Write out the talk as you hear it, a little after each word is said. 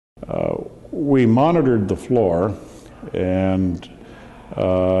we monitored the floor and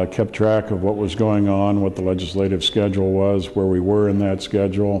kept track of what was going on, what the legislative schedule was, where we were in that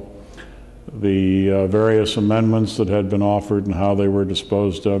schedule, the various amendments that had been offered and how they were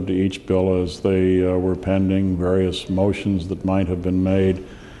disposed of to each bill as they were pending, various motions that might have been made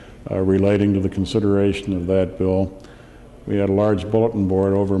relating to the consideration of that bill. We had a large bulletin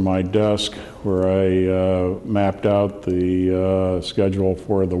board over my desk where I mapped out the schedule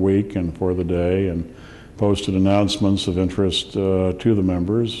for the week and for the day and posted announcements of interest to the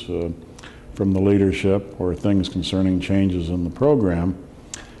members from the leadership or things concerning changes in the program.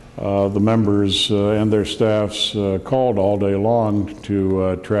 The members and their staffs called all day long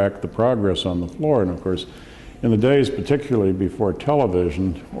to track the progress on the floor. And of course, in the days particularly before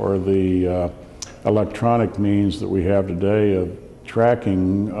television or the electronic means that we have today of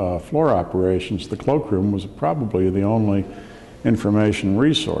tracking floor operations, the cloakroom was probably the only information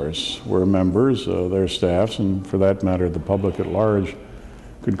resource where members, their staffs, and for that matter the public at large,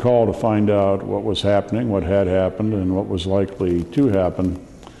 could call to find out what was happening, what had happened, and what was likely to happen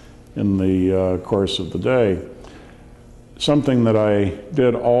in the course of the day. Something that I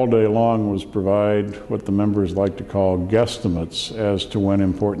did all day long was provide what the members like to call guesstimates as to when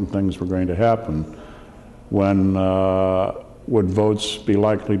important things were going to happen. When would votes be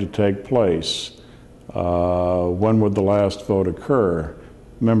likely to take place? When would the last vote occur?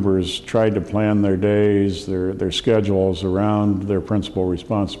 Members tried to plan their days, their schedules around their principal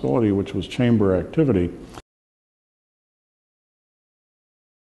responsibility, which was chamber activity.